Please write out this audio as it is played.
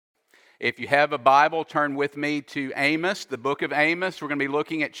If you have a Bible, turn with me to Amos, the book of Amos. We're going to be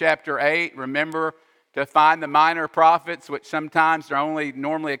looking at chapter 8. Remember to find the minor prophets, which sometimes they're only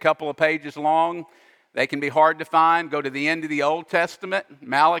normally a couple of pages long. They can be hard to find. Go to the end of the Old Testament,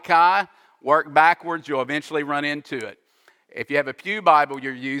 Malachi, work backwards. You'll eventually run into it. If you have a pew Bible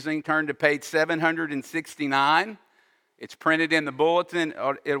you're using, turn to page 769. It's printed in the bulletin.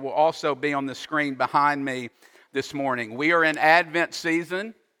 It will also be on the screen behind me this morning. We are in Advent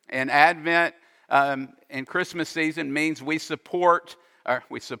season, and Advent and Christmas season means we talk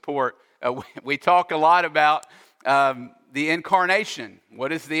a lot about the incarnation.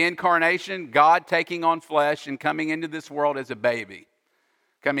 What is the incarnation? God taking on flesh and coming into this world as a baby,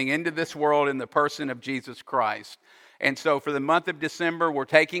 coming into this world in the person of Jesus Christ. And so for the month of December, we're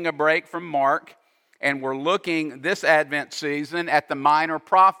taking a break from Mark, and we're looking this Advent season at the minor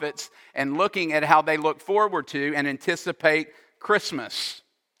prophets and looking at how they look forward to and anticipate Christmas,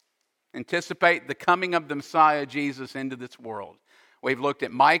 anticipate the coming of the Messiah Jesus into this world. We've looked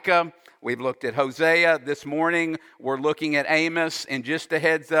at Micah, we've looked at Hosea. This morning, we're looking at Amos, and just a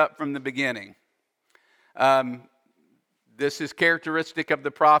heads up from the beginning. This is characteristic of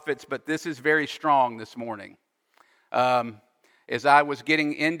the prophets, but this is very strong this morning. As I was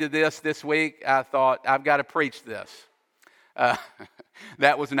getting into this week, I thought, I've got to preach this.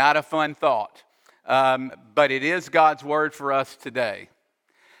 That was not a fun thought. But it is God's word for us today.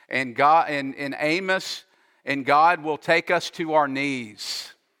 And God, in Amos, and God will take us to our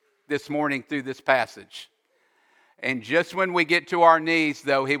knees this morning through this passage. And just when we get to our knees,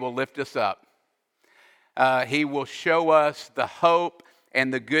 though, He will lift us up. He will show us the hope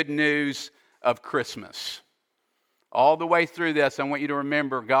and the good news of Christmas. All the way through this, I want you to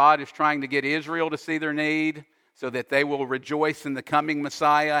remember, God is trying to get Israel to see their need so that they will rejoice in the coming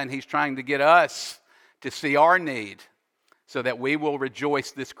Messiah, and He's trying to get us to see our need so that we will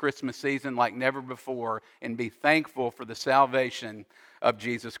rejoice this Christmas season like never before and be thankful for the salvation of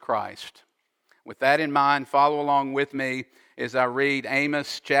Jesus Christ. With that in mind, follow along with me as I read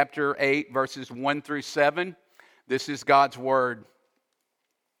Amos chapter 8, verses 1 through 7. This is God's word.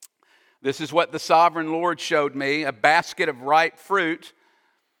 This is what the sovereign Lord showed me, a basket of ripe fruit.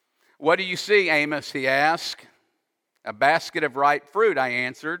 What do you see, Amos? He asked. A basket of ripe fruit, I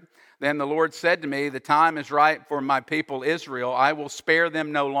answered. Then the Lord said to me, the time is ripe for my people Israel. I will spare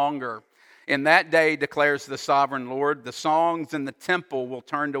them no longer. In that day, declares the sovereign Lord, the songs in the temple will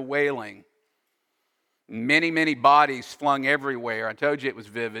turn to wailing. Many, many bodies flung everywhere. I told you it was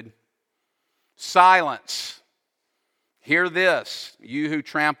vivid. Silence. Hear this, you who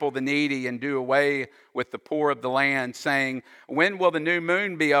trample the needy and do away with the poor of the land, saying, when will the new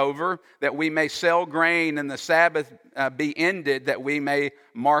moon be over, that we may sell grain, and the Sabbath be ended, that we may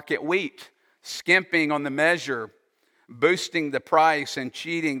market wheat, skimping on the measure, boosting the price and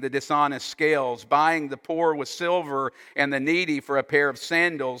cheating the dishonest scales, buying the poor with silver and the needy for a pair of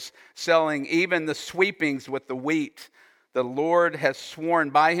sandals, selling even the sweepings with the wheat. The Lord has sworn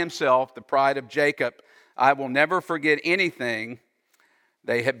by Himself, the pride of Jacob, I will never forget anything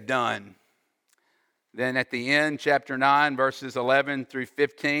they have done. Then at the end, chapter 9, verses 11 through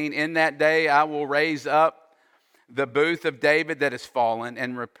 15, in that day I will raise up the booth of David that has fallen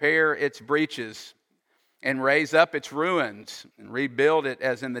and repair its breaches and raise up its ruins and rebuild it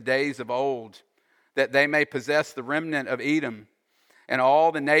as in the days of old, that they may possess the remnant of Edom. And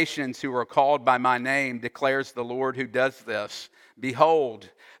all the nations who are called by my name, declares the Lord who does this. Behold,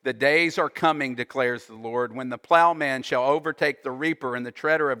 the days are coming, declares the Lord, when the plowman shall overtake the reaper and the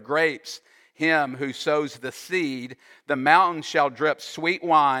treader of grapes, him who sows the seed. The mountains shall drip sweet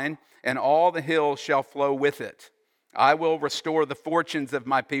wine, and all the hills shall flow with it. I will restore the fortunes of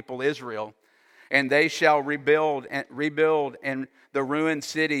my people Israel, and they shall rebuild in the ruined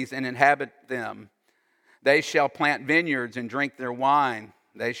cities and inhabit them. They shall plant vineyards and drink their wine.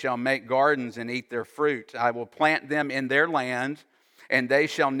 They shall make gardens and eat their fruit. I will plant them in their land, and they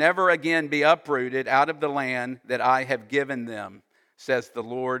shall never again be uprooted out of the land that I have given them, says the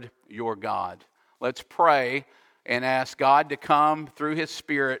Lord your God. Let's pray and ask God to come through His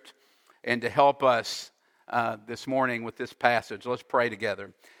Spirit and to help us this morning with this passage. Let's pray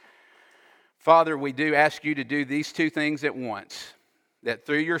together. Father, we do ask you to do these two things at once. That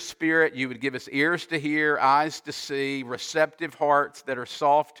through your Spirit you would give us ears to hear, eyes to see, receptive hearts that are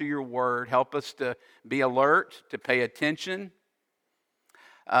soft to your word. Help us to be alert, to pay attention.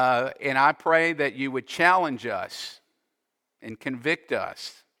 And I pray that you would challenge us and convict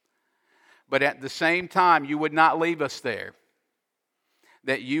us. But at the same time, you would not leave us there.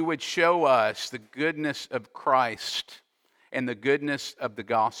 That you would show us the goodness of Christ and the goodness of the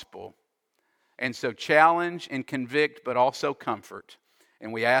gospel. And so challenge and convict, but also comfort.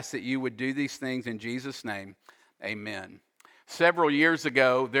 And we ask that you would do these things in Jesus' name. Amen. Several years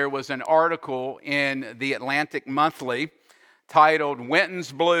ago, there was an article in the Atlantic Monthly titled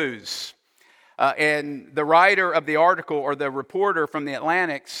Winton's Blues. And the writer of the article, or the reporter from the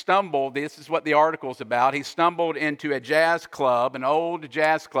Atlantic, stumbled, this is what the article's about, he stumbled into a jazz club, an old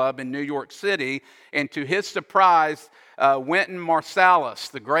jazz club in New York City, and to his surprise, Wynton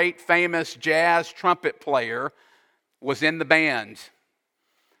Marsalis, the great famous jazz trumpet player, was in the band.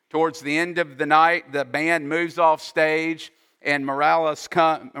 Towards the end of the night, the band moves off stage, and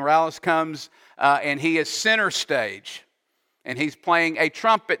Marsalis comes, and he is center stage. And he's playing a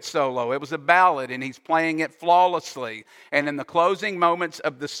trumpet solo. It was a ballad, and he's playing it flawlessly. And in the closing moments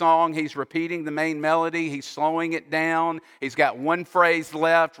of the song, he's repeating the main melody. He's slowing it down. He's got one phrase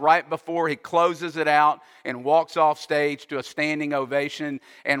left right before he closes it out and walks off stage to a standing ovation.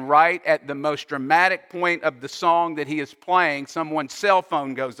 And right at the most dramatic point of the song that he is playing, someone's cell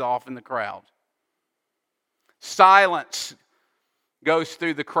phone goes off in the crowd. Silence goes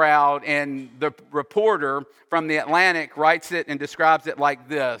through the crowd, and the reporter from the Atlantic writes it and describes it like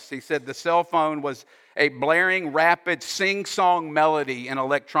this. He said the cell phone was a blaring, rapid sing-song melody in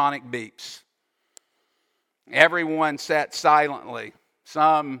electronic beeps. Everyone sat silently,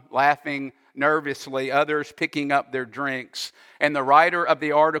 some laughing nervously, others picking up their drinks. And the writer of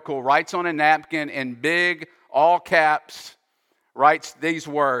the article writes on a napkin in big, all caps, writes these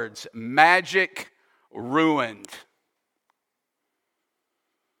words, "Magic ruined."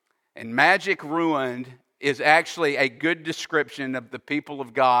 And magic ruined is actually a good description of the people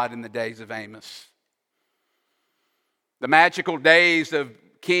of God in the days of Amos. The magical days of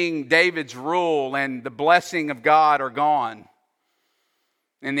King David's rule and the blessing of God are gone.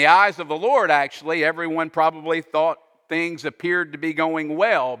 In the eyes of the Lord, actually, everyone probably thought things appeared to be going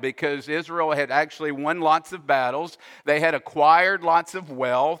well because Israel had actually won lots of battles. They had acquired lots of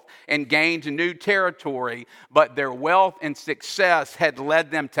wealth and gained new territory, but their wealth and success had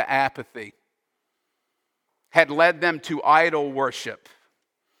led them to apathy, had led them to idol worship,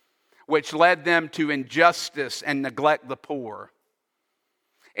 which led them to injustice and neglect the poor.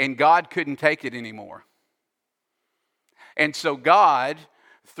 And God couldn't take it anymore. And so God,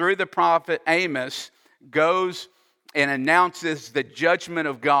 through the prophet Amos, goes and announces the judgment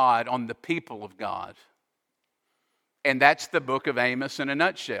of God on the people of God. And that's the book of Amos in a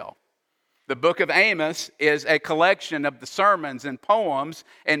nutshell. The book of Amos is a collection of the sermons and poems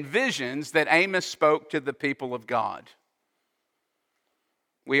and visions that Amos spoke to the people of God.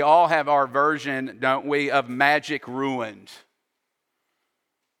 We all have our version, don't we, of magic ruined.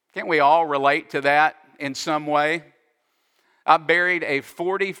 Can't we all relate to that in some way? I buried a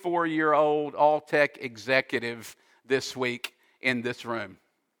 44-year-old Alltech executive this week in this room.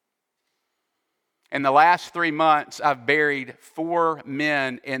 In the last 3 months, I've buried 4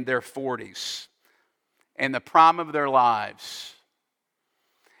 men in their 40s, in the prime of their lives,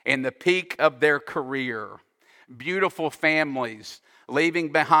 in the peak of their career, beautiful families,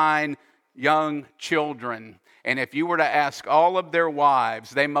 leaving behind young children. And if you were to ask all of their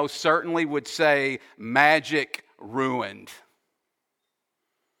wives, they most certainly would say, magic ruined.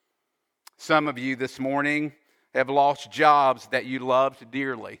 Some of you this morning have lost jobs that you loved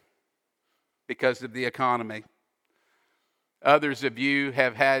dearly because of the economy. Others of you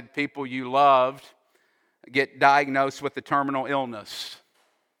have had people you loved get diagnosed with a terminal illness.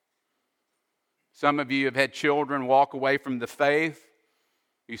 Some of you have had children walk away from the faith.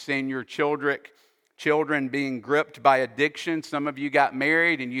 You've seen your children being gripped by addiction. Some of you got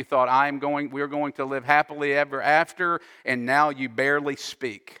married and you thought, we're going to live happily ever after, and now you barely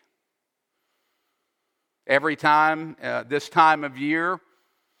speak. Every time, this time of year,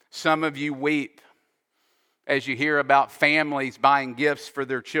 some of you weep as you hear about families buying gifts for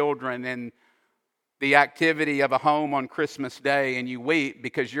their children and the activity of a home on Christmas Day, and you weep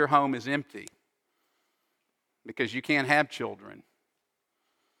because your home is empty, because you can't have children.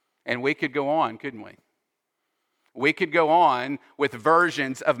 And we could go on, couldn't we? We could go on with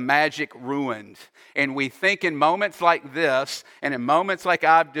versions of magic ruined. And we think in moments like this, and in moments like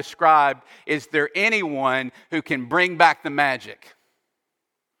I've described, is there anyone who can bring back the magic?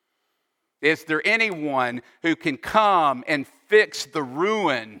 Is there anyone who can come and fix the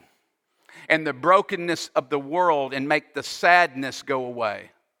ruin and the brokenness of the world and make the sadness go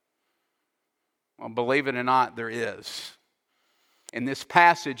away? Well, believe it or not, there is. In this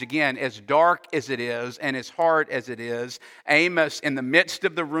passage, again, as dark as it is and as hard as it is, Amos, in the midst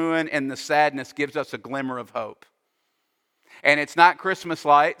of the ruin and the sadness, gives us a glimmer of hope. And it's not Christmas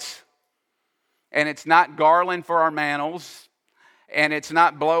lights, and it's not garland for our mantles, and it's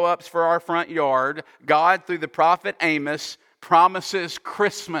not blow-ups for our front yard. God, through the prophet Amos, promises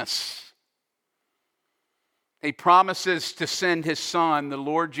Christmas. He promises to send His Son, the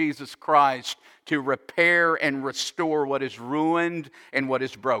Lord Jesus Christ, to repair and restore what is ruined and what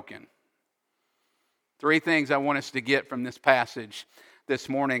is broken. Three things I want us to get from this passage this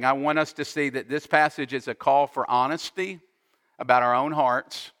morning. I want us to see that this passage is a call for honesty about our own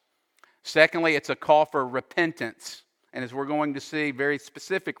hearts. Secondly, it's a call for repentance. And as we're going to see, very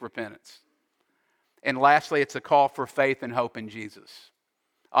specific repentance. And lastly, it's a call for faith and hope in Jesus.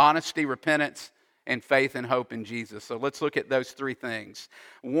 Honesty, repentance, and faith and hope in Jesus. So let's look at those three things.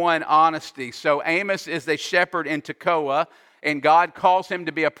 One, honesty. So Amos is a shepherd in Tekoa, and God calls him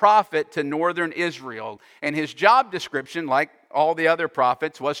to be a prophet to northern Israel. And his job description, like all the other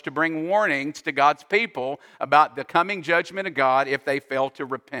prophets, was to bring warnings to God's people about the coming judgment of God if they fail to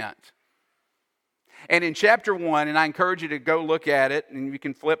repent. And in chapter 1, and I encourage you to go look at it, and you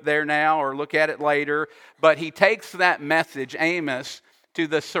can flip there now or look at it later, but he takes that message, Amos, to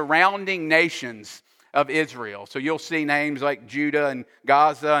the surrounding nations of Israel. So you'll see names like Judah and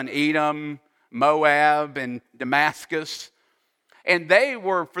Gaza and Edom, Moab and Damascus. And they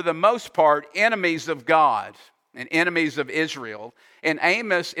were, for the most part, enemies of God and enemies of Israel. And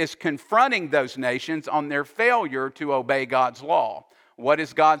Amos is confronting those nations on their failure to obey God's law. What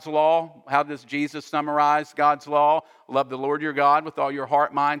is God's law? How does Jesus summarize God's law? Love the Lord your God with all your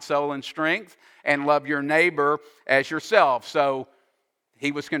heart, mind, soul, and strength, and love your neighbor as yourself. So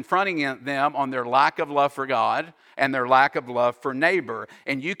he was confronting them on their lack of love for God and their lack of love for neighbor.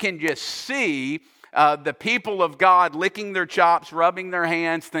 And you can just see the people of God licking their chops, rubbing their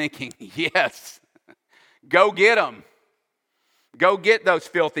hands, thinking, yes, go get them. Go get those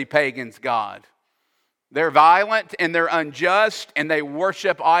filthy pagans, God. They're violent and they're unjust and they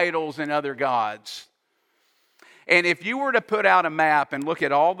worship idols and other gods. And if you were to put out a map and look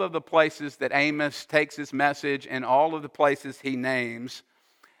at all of the places that Amos takes his message and all of the places he names,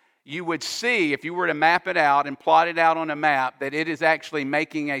 you would see, if you were to map it out and plot it out on a map, that it is actually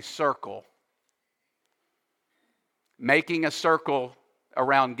making a circle. Making a circle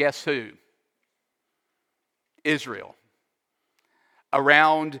around guess who? Israel.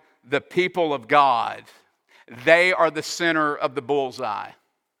 Around the people of God. They are the center of the bullseye.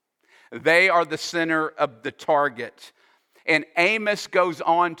 They are the center of the target. And Amos goes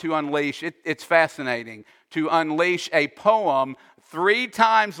on to unleash, it's fascinating, to unleash a poem 3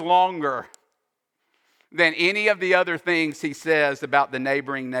 times longer than any of the other things he says about the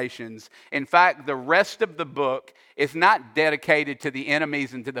neighboring nations. In fact, the rest of the book is not dedicated to the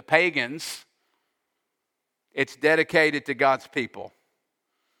enemies and to the pagans. It's dedicated to God's people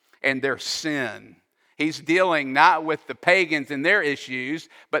and their sin. He's dealing not with the pagans and their issues,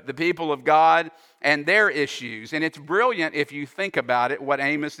 but the people of God and their issues. And it's brilliant if you think about it, what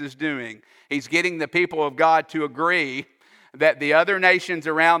Amos is doing. He's getting the people of God to agree that the other nations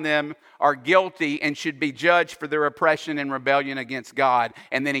around them are guilty and should be judged for their oppression and rebellion against God.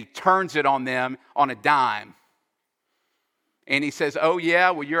 And then he turns it on them on a dime. And he says, oh yeah,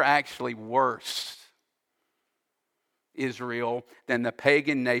 well you're actually worse, Israel, than the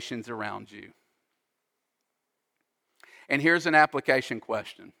pagan nations around you. And here's an application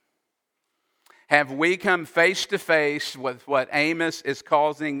question. Have we come face to face with what Amos is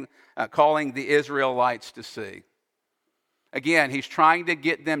calling the Israelites to see? Again, he's trying to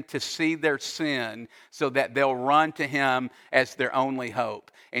get them to see their sin so that they'll run to him as their only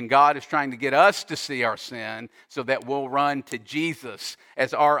hope. And God is trying to get us to see our sin so that we'll run to Jesus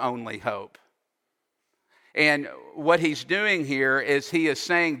as our only hope. And what he's doing here is he is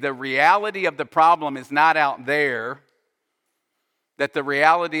saying the reality of the problem is not out there, that the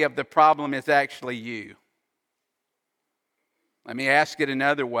reality of the problem is actually you. Let me ask it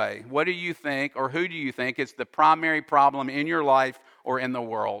another way. What do you think, or who do you think is the primary problem in your life or in the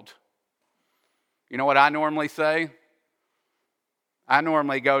world? You know what I normally say? I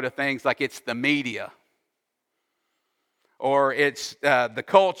normally go to things like it's the media, or it's the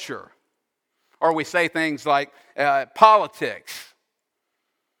culture, or we say things like politics,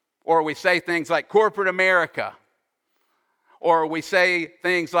 or we say things like corporate America, or we say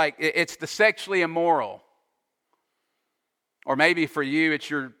things like it's the sexually immoral. Or maybe for you,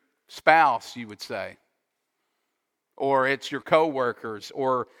 it's your spouse, you would say. Or it's your coworkers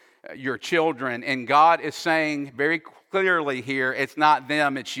or your children. And God is saying very clearly here, it's not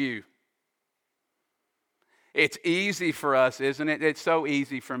them, it's you. It's easy for us, isn't it? It's so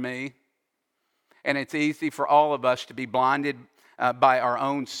easy for me. And it's easy for all of us to be blinded by our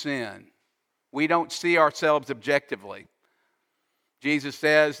own sin. We don't see ourselves objectively. Jesus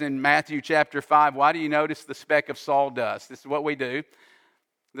says in Matthew chapter 5, why do you notice the speck of sawdust? This is what we do.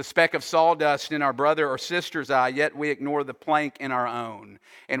 the speck of sawdust in our brother or sister's eye, yet we ignore the plank in our own.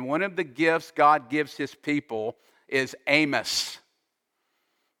 And one of the gifts God gives his people is Amos.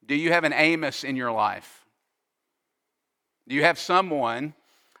 Do you have an Amos in your life? Do you have someone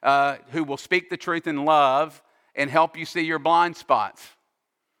who will speak the truth in love and help you see your blind spots?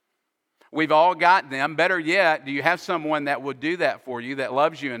 We've all got them. Better yet, do you have someone that will do that for you, that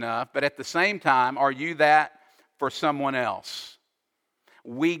loves you enough? But at the same time, are you that for someone else?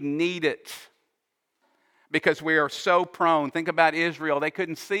 We need it because we are so prone. Think about Israel. They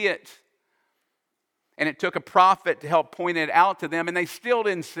couldn't see it. And it took a prophet to help point it out to them, and they still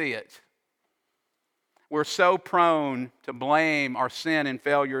didn't see it. We're so prone to blame our sin and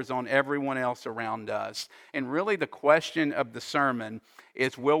failures on everyone else around us. And really the question of the sermon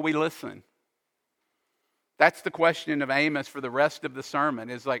is, will we listen? That's the question of Amos for the rest of the sermon.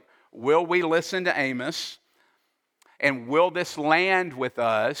 Is like, will we listen to Amos? And will this land with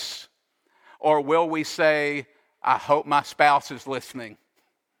us? Or will we say, I hope my spouse is listening?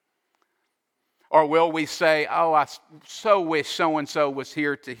 Or will we say, oh, I so wish so-and-so was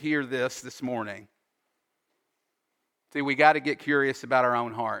here to hear this morning? See, we got to get curious about our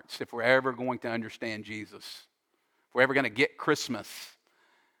own hearts if we're ever going to understand Jesus. If we're ever going to get Christmas.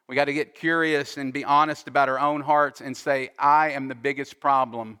 We got to get curious and be honest about our own hearts and say, I am the biggest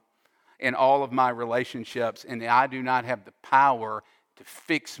problem in all of my relationships, and I do not have the power to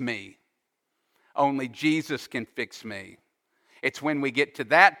fix me. Only Jesus can fix me. It's when we get to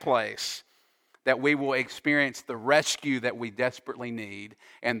that place that we will experience the rescue that we desperately need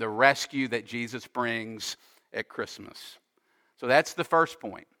and the rescue that Jesus brings at Christmas. So that's the first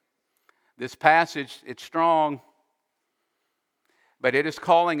point. This passage, it's strong, but it is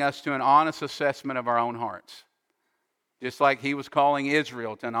calling us to an honest assessment of our own hearts. Just like he was calling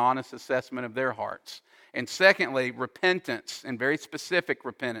Israel to an honest assessment of their hearts. And secondly, repentance, and very specific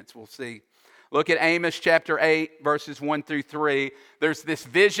repentance, we'll see. Look at Amos chapter 8, verses 1 through 3. There's this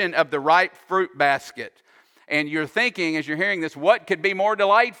vision of the ripe fruit basket. And you're thinking, as you're hearing this, what could be more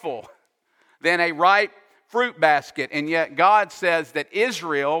delightful than a ripe fruit basket? And yet God says that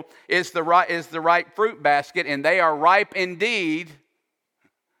Israel is the ripe fruit basket, and they are ripe indeed,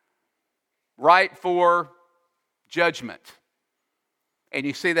 ripe for judgment. And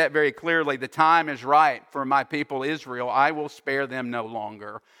you see that very clearly. The time is right for my people Israel. I will spare them no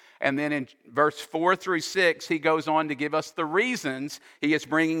longer. And then in verse 4 through 6, he goes on to give us the reasons he is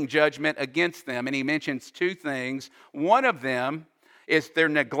bringing judgment against them. And he mentions two things. One of them is their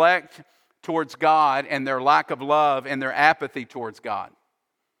neglect towards God and their lack of love and their apathy towards God.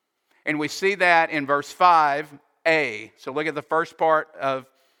 And we see that in verse 5a. So look at the first part of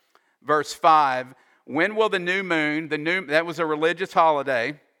verse 5. When will the new moon, that was a religious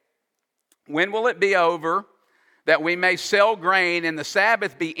holiday, when will it be over that we may sell grain and the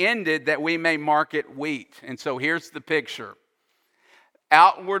Sabbath be ended that we may market wheat? And so here's the picture.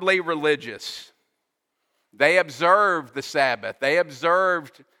 Outwardly religious. They observed the Sabbath.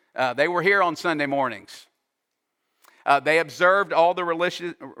 They were here on Sunday mornings. They observed all the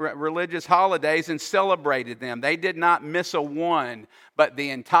religious holidays and celebrated them. They did not miss a one, but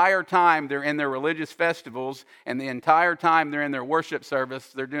the entire time they're in their religious festivals and the entire time they're in their worship service,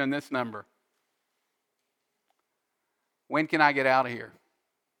 they're doing this number. When can I get out of here?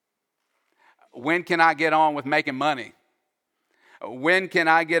 When can I get on with making money? When can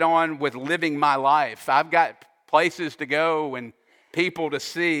I get on with living my life? I've got places to go and people to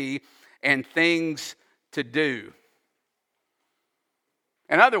see and things to do.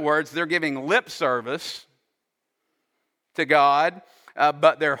 In other words, they're giving lip service to God,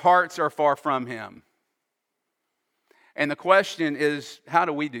 but their hearts are far from Him. And the question is, how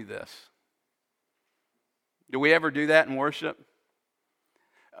do we do this? Do we ever do that in worship?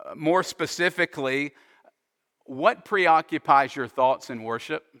 More specifically, what preoccupies your thoughts in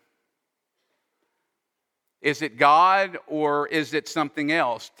worship? Is it God or is it something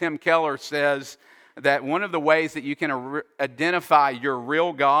else? Tim Keller says that one of the ways that you can identify your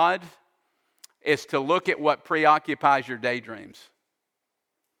real God is to look at what preoccupies your daydreams.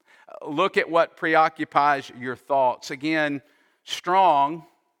 Look at what preoccupies your thoughts. Again, strong,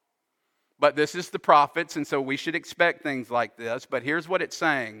 but this is the prophets, and so we should expect things like this. But here's what it's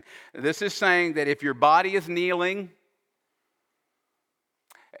saying. This is saying that if your body is kneeling,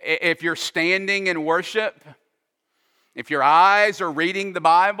 if you're standing in worship, if your eyes are reading the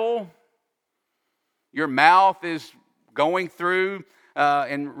Bible, your mouth is going through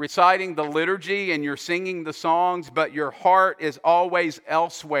and reciting the liturgy and you're singing the songs, but your heart is always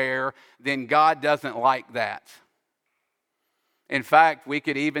elsewhere, then God doesn't like that. In fact, we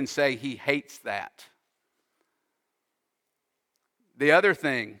could even say He hates that. The other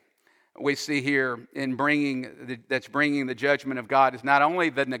thing we see here in that's bringing the judgment of God is not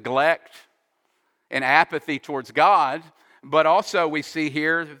only the neglect and apathy towards God, but also we see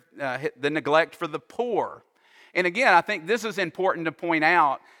here the neglect for the poor. And again, I think this is important to point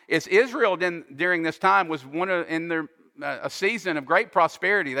out, is Israel during this time was a season of great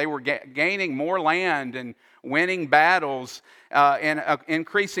prosperity. They were gaining more land and winning battles and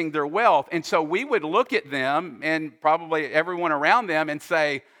increasing their wealth. And so we would look at them and probably everyone around them and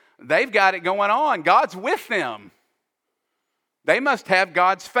say, they've got it going on. God's with them. They must have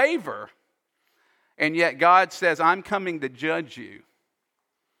God's favor. And yet God says, I'm coming to judge you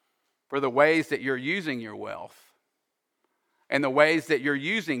for the ways that you're using your wealth and the ways that you're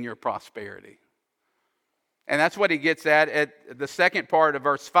using your prosperity. And that's what he gets at the second part of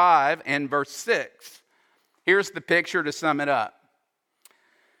verse 5 and verse 6. Here's the picture to sum it up.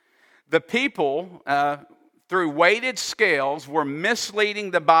 The people, through weighted scales, were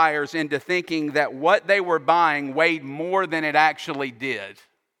misleading the buyers into thinking that what they were buying weighed more than it actually did.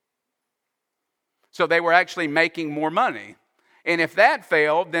 So they were actually making more money. And if that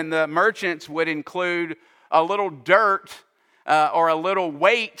failed, then the merchants would include a little dirt or a little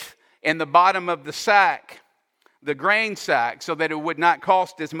weight in the bottom of the sack, the grain sack, so that it would not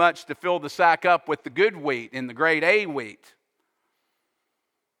cost as much to fill the sack up with the good wheat and the grade A wheat.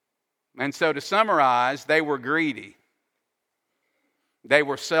 And so to summarize, they were greedy. They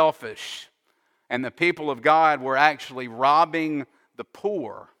were selfish. And the people of God were actually robbing the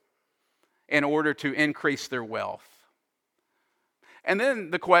poor in order to increase their wealth. And then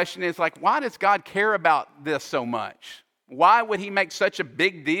the question is why does God care about this so much? Why would he make such a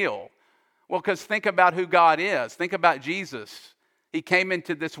big deal? Well, because think about who God is. Think about Jesus. He came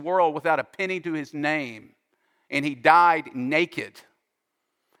into this world without a penny to his name. And he died naked.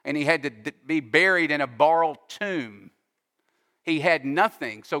 And he had to be buried in a borrowed tomb. He had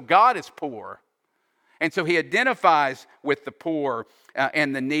nothing. So God is poor. And so he identifies with the poor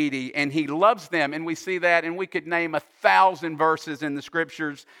and the needy, and he loves them. And we see that, and we could name 1,000 verses in the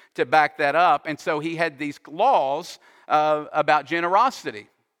scriptures to back that up. And so he had these laws about generosity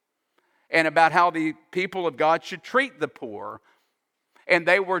and about how the people of God should treat the poor. And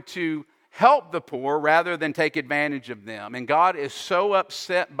they were to help the poor rather than take advantage of them. And God is so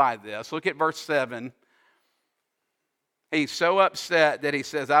upset by this. Look at verse 7. He's so upset that he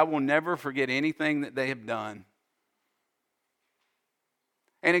says, I will never forget anything that they have done.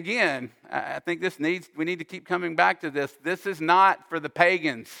 And again, I think we need to keep coming back to this. This is not for the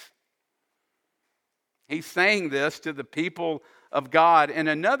pagans. He's saying this to the people of God. And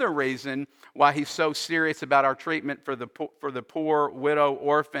another reason why he's so serious about our treatment for the poor, widow,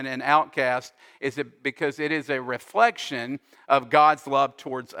 orphan, and outcast is because it is a reflection of God's love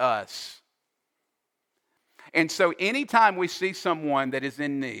towards us. And so anytime we see someone that is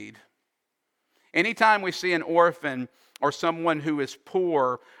in need, anytime we see an orphan or someone who is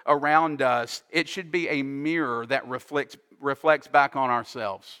poor around us, it should be a mirror that reflects back on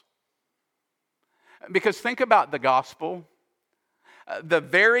ourselves. Because think about the gospel. The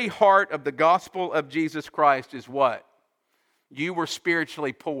very heart of the gospel of Jesus Christ is what? You were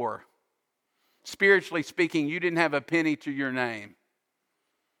spiritually poor. Spiritually speaking, you didn't have a penny to your name.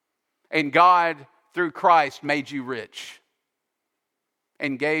 And God, through Christ, made you rich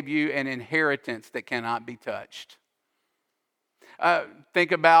and gave you an inheritance that cannot be touched.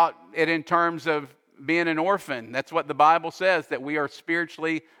 Think about it in terms of being an orphan. That's what the Bible says, that we are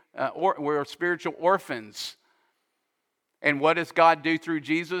we're spiritual orphans. And what does God do through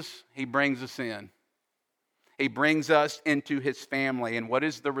Jesus? He brings us in. He brings us into his family. And what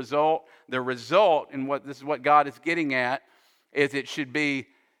is the result? The result, and this is what God is getting at, is it should be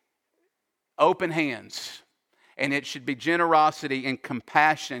open hands. And it should be generosity and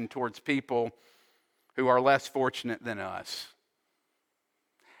compassion towards people who are less fortunate than us.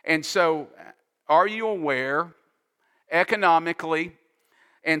 And so, are you aware economically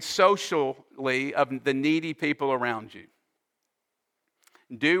and socially of the needy people around you?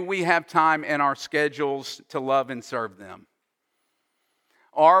 Do we have time in our schedules to love and serve them?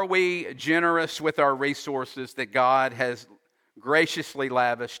 Are we generous with our resources that God has graciously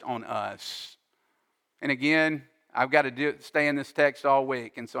lavished on us? And again, I've got to stay in this text all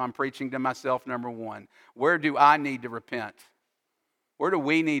week, and so I'm preaching to myself, number one. Where do I need to repent? Where do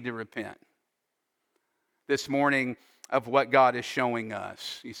we need to repent this morning of what God is showing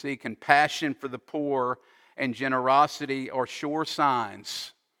us? You see, compassion for the poor and generosity are sure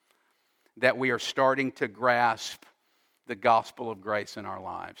signs that we are starting to grasp the gospel of grace in our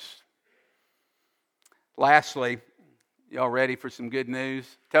lives. Lastly, y'all ready for some good news?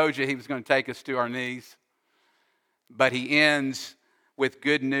 Told you he was going to take us to our knees. But he ends with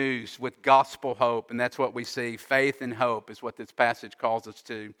good news, with gospel hope. And that's what we see. Faith and hope is what this passage calls us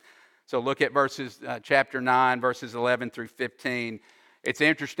to. So look at chapter 9, verses 11 through 15. It's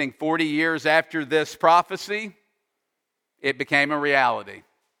interesting. 40 years after this prophecy, it became a reality.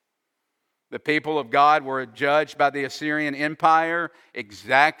 The people of God were judged by the Assyrian Empire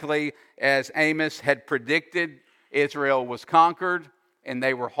exactly as Amos had predicted. Israel was conquered, and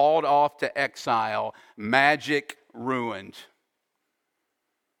they were hauled off to exile. Magic ruined.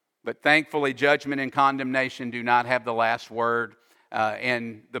 But thankfully, judgment and condemnation do not have the last word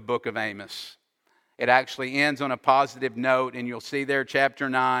in the book of Amos. It actually ends on a positive note, and you'll see there, chapter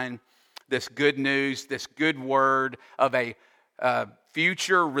 9, this good news, this good word of a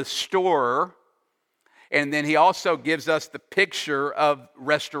future restorer. And then he also gives us the picture of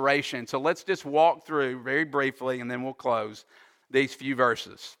restoration. So let's just walk through very briefly, and then we'll close these few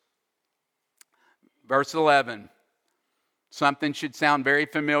verses. Verse 11. Something should sound very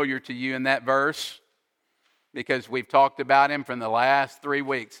familiar to you in that verse, because we've talked about him from the last 3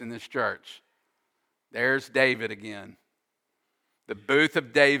 weeks in this church. There's David again. The booth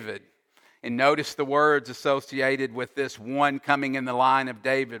of David. And notice the words associated with this one coming in the line of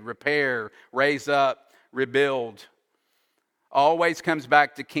David. Repair, raise up, rebuild. Always comes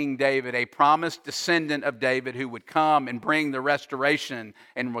back to King David, a promised descendant of David who would come and bring the restoration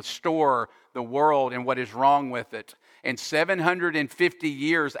and restore the world and what is wrong with it. And 750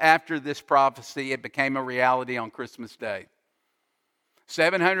 years after this prophecy, it became a reality on Christmas Day.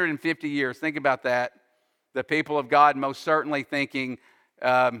 750 years, think about that. The people of God most certainly thinking,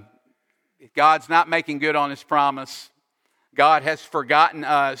 God's not making good on his promise. God has forgotten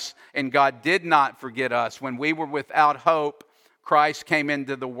us, and God did not forget us. When we were without hope, Christ came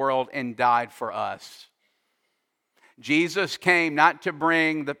into the world and died for us. Jesus came not to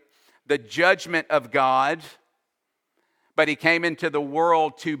bring the judgment of God, but he came into the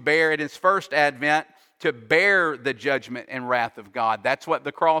world to bear, in his first advent, to bear the judgment and wrath of God. That's what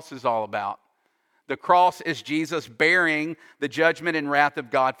the cross is all about. The cross is Jesus bearing the judgment and wrath of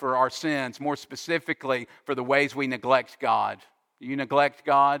God for our sins, more specifically for the ways we neglect God. Do you neglect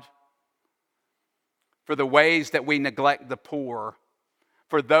God? For the ways that we neglect the poor.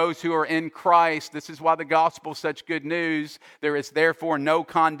 For those who are in Christ, this is why the gospel is such good news. There is therefore no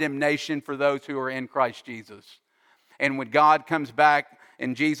condemnation for those who are in Christ Jesus. And when God comes back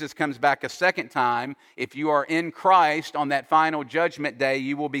and Jesus comes back a second time, if you are in Christ on that final judgment day,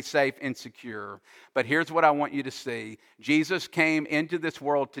 you will be safe and secure. But here's what I want you to see. Jesus came into this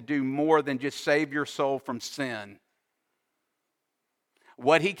world to do more than just save your soul from sin.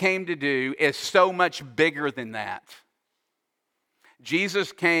 What he came to do is so much bigger than that.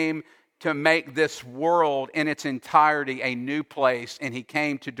 Jesus came to make this world in its entirety a new place, and he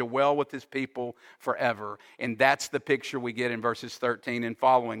came to dwell with his people forever. And that's the picture we get in verses 13 and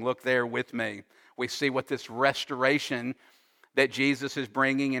following. Look there with me. We see what this restoration that Jesus is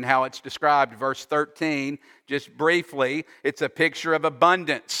bringing and how it's described. Verse 13, just briefly, it's a picture of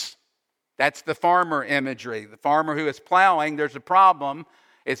abundance. That's the farmer imagery. The farmer who is plowing, there's a problem.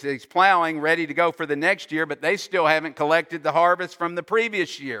 He's plowing, ready to go for the next year, but they still haven't collected the harvest from the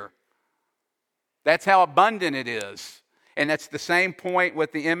previous year. That's how abundant it is. And that's the same point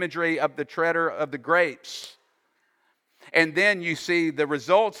with the imagery of the treader of the grapes. And then you see the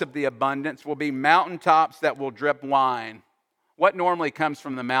results of the abundance will be mountaintops that will drip wine. What normally comes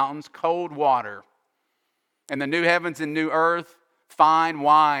from the mountains? Cold water. And the new heavens and new earth, fine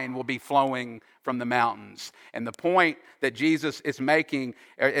wine will be flowing from the mountains. And the point that Jesus is making,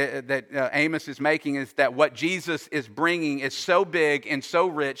 Amos is making, is that what Jesus is bringing is so big and so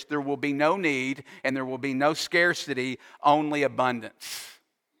rich, there will be no need and there will be no scarcity, only abundance.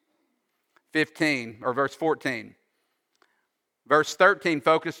 15, or verse 14. Verse 13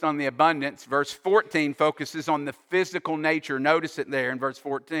 focused on the abundance. Verse 14 focuses on the physical nature. Notice it there in verse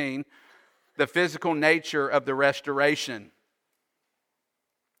 14. The physical nature of the restoration.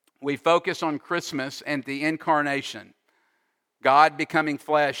 We focus on Christmas and the incarnation, God becoming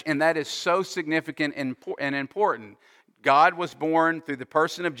flesh, and that is so significant and important. God was born through the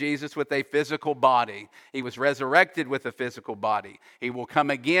person of Jesus with a physical body. He was resurrected with a physical body. He will come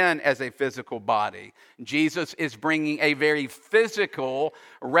again as a physical body. Jesus is bringing a very physical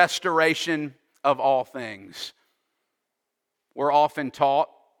restoration of all things. We're often taught,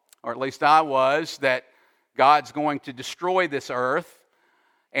 or at least I was, that God's going to destroy this earth,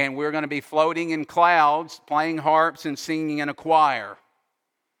 and we're going to be floating in clouds, playing harps and singing in a choir.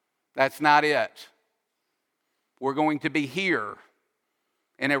 That's not it. We're going to be here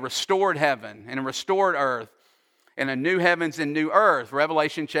in a restored heaven, in a restored earth, in a new heavens and new earth.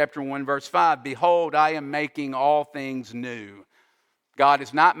 Revelation chapter 1, verse 5, behold, I am making all things new. God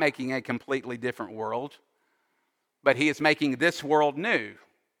is not making a completely different world, but He is making this world new.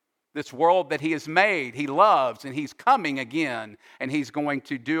 This world that He has made, He loves, and He's coming again, and He's going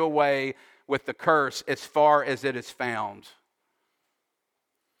to do away with the curse as far as it is found.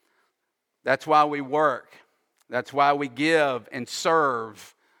 That's why we work. That's why we give and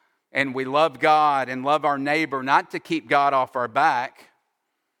serve, and we love God and love our neighbor, not to keep God off our back.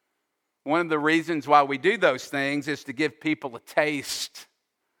 One of the reasons why we do those things is to give people a taste,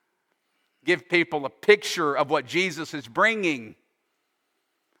 give people a picture of what Jesus is bringing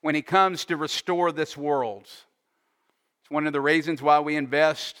when He comes to restore this world. It's one of the reasons why we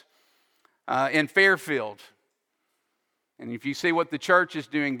invest in Fairfield. And if you see what the church is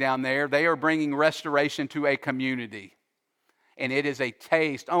doing down there, they are bringing restoration to a community. And it is a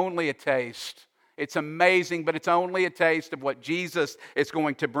taste, only a taste. It's amazing, but it's only a taste of what Jesus is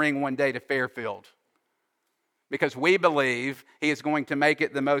going to bring one day to Fairfield. Because we believe He is going to make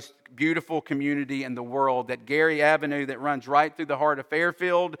it the most beautiful community in the world. That Gary Avenue that runs right through the heart of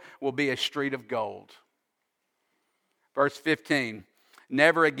Fairfield will be a street of gold. Verse 15,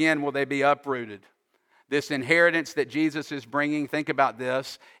 never again will they be uprooted. This inheritance that Jesus is bringing, think about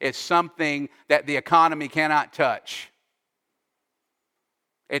this, is something that the economy cannot touch.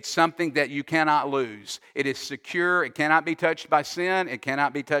 It's something that you cannot lose. It is secure. It cannot be touched by sin. It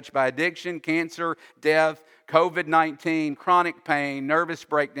cannot be touched by addiction, cancer, death, COVID-19, chronic pain, nervous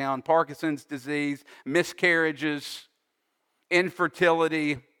breakdown, Parkinson's disease, miscarriages,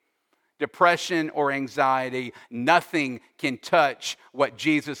 infertility, depression, or anxiety. Nothing can touch what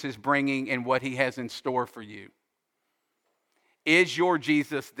Jesus is bringing and what He has in store for you. Is your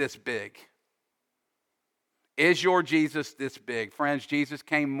Jesus this big? Is your Jesus this big? Friends, Jesus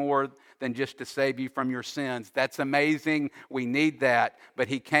came more than just to save you from your sins. That's amazing. We need that. But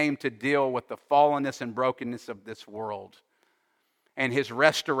He came to deal with the fallenness and brokenness of this world. And His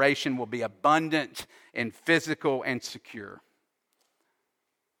restoration will be abundant and physical and secure.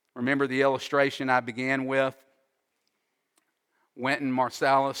 Remember the illustration I began with? Wynton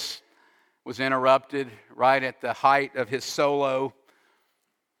Marsalis was interrupted right at the height of his solo.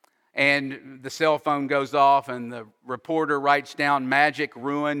 And the cell phone goes off and the reporter writes down magic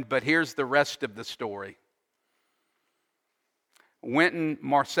ruined, but here's the rest of the story. Wynton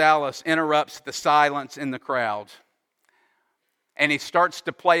Marsalis interrupts the silence in the crowd. And he starts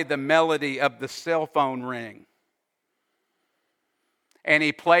to play the melody of the cell phone ring. And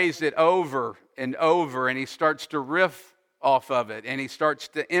he plays it over and over, and he starts to riff off of it, and he starts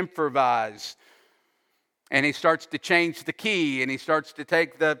to improvise. And he starts to change the key, and he starts to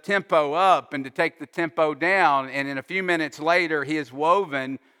take the tempo up and to take the tempo down. And in a few minutes later, he has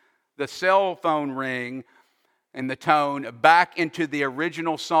woven the cell phone ring and the tone back into the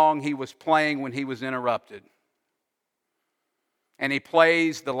original song he was playing when he was interrupted. And he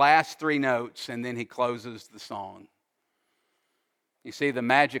plays the last three notes, and then he closes the song. You see, the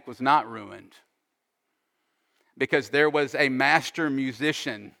magic was not ruined, because there was a master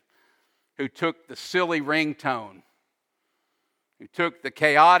musician who took the silly ringtone, who took the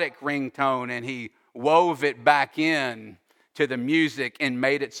chaotic ringtone, and he wove it back in to the music and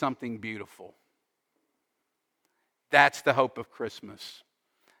made it something beautiful. That's the hope of Christmas.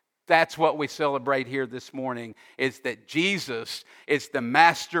 That's what we celebrate here this morning, is that Jesus is the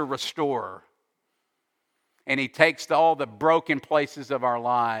master restorer. And He takes all the broken places of our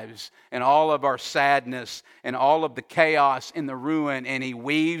lives and all of our sadness and all of the chaos and the ruin, and He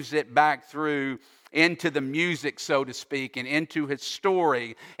weaves it back through into the music, so to speak, and into His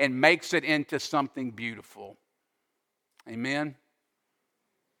story, and makes it into something beautiful. Amen?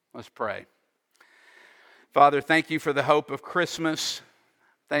 Let's pray. Father, thank You for the hope of Christmas.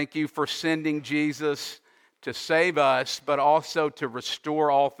 Thank You for sending Jesus to save us, but also to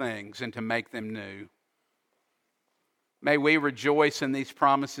restore all things and to make them new. May we rejoice in these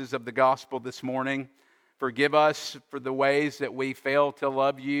promises of the gospel this morning. Forgive us for the ways that we fail to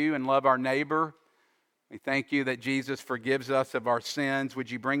love You and love our neighbor. We thank You that Jesus forgives us of our sins.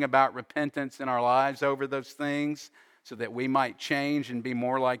 Would You bring about repentance in our lives over those things so that we might change and be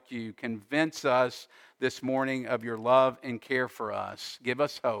more like You? Convince us this morning of Your love and care for us. Give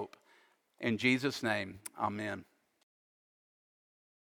us hope. In Jesus' name, amen.